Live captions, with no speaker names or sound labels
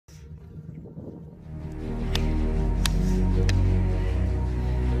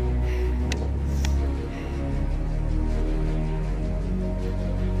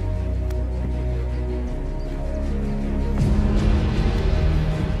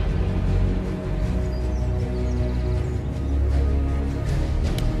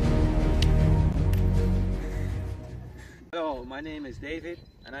So my name is David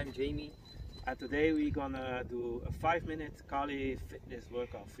and I'm Jamie, and today we're gonna do a 5-minute Kali fitness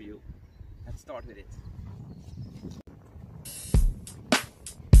workout for you. Let's start with it.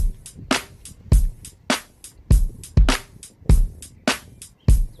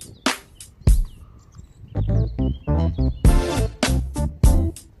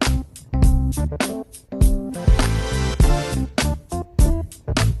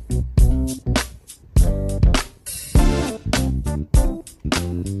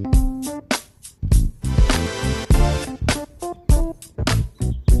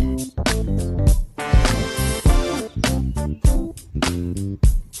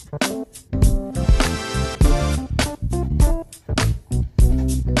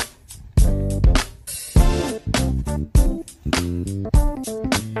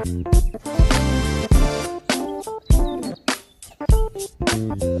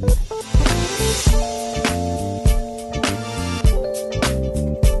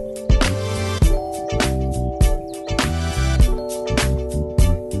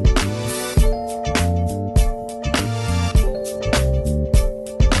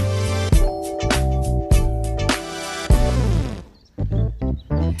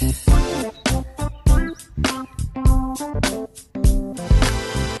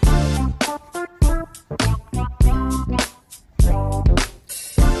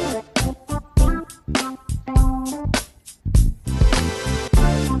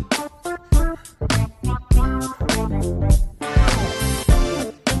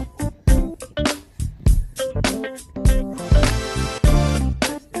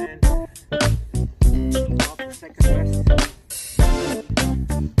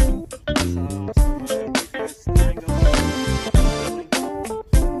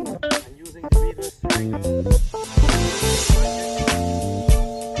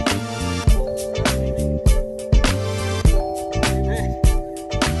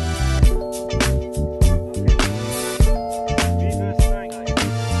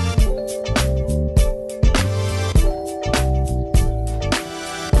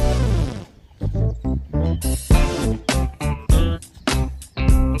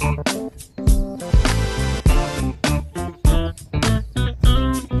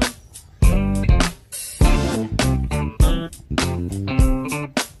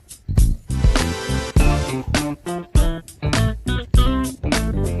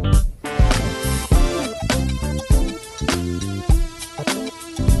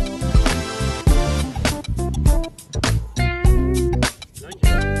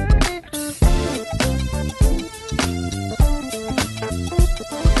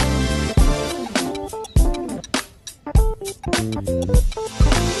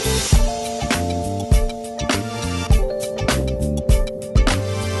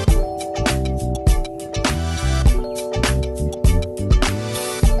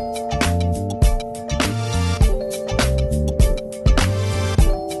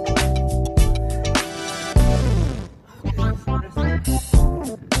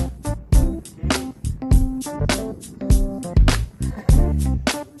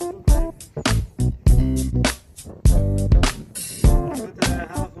 Good,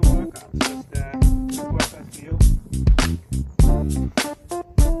 hell of a workout.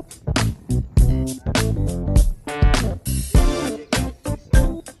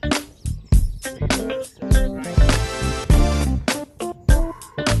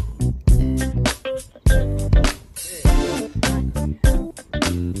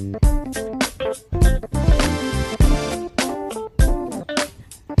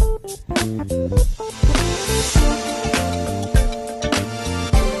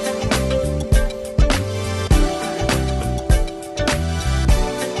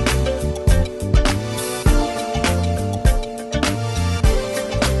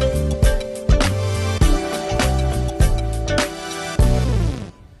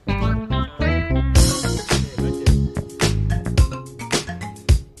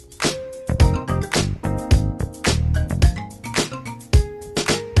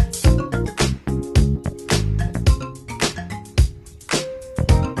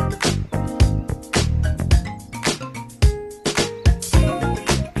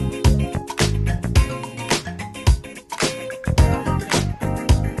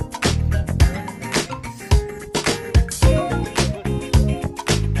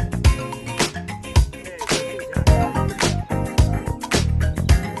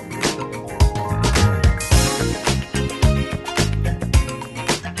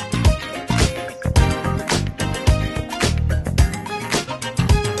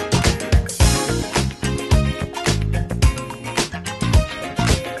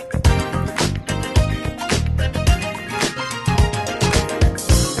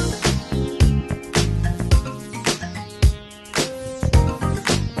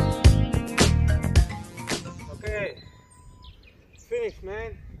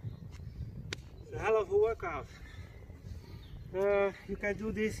 you can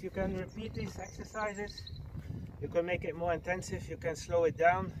do this, you can repeat these exercises, you can make it more intensive, you can slow it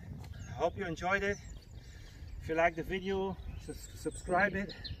down. I hope you enjoyed it. If you like the video, subscribe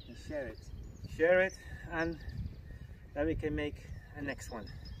it and share it. Share it, and then we can make a next one.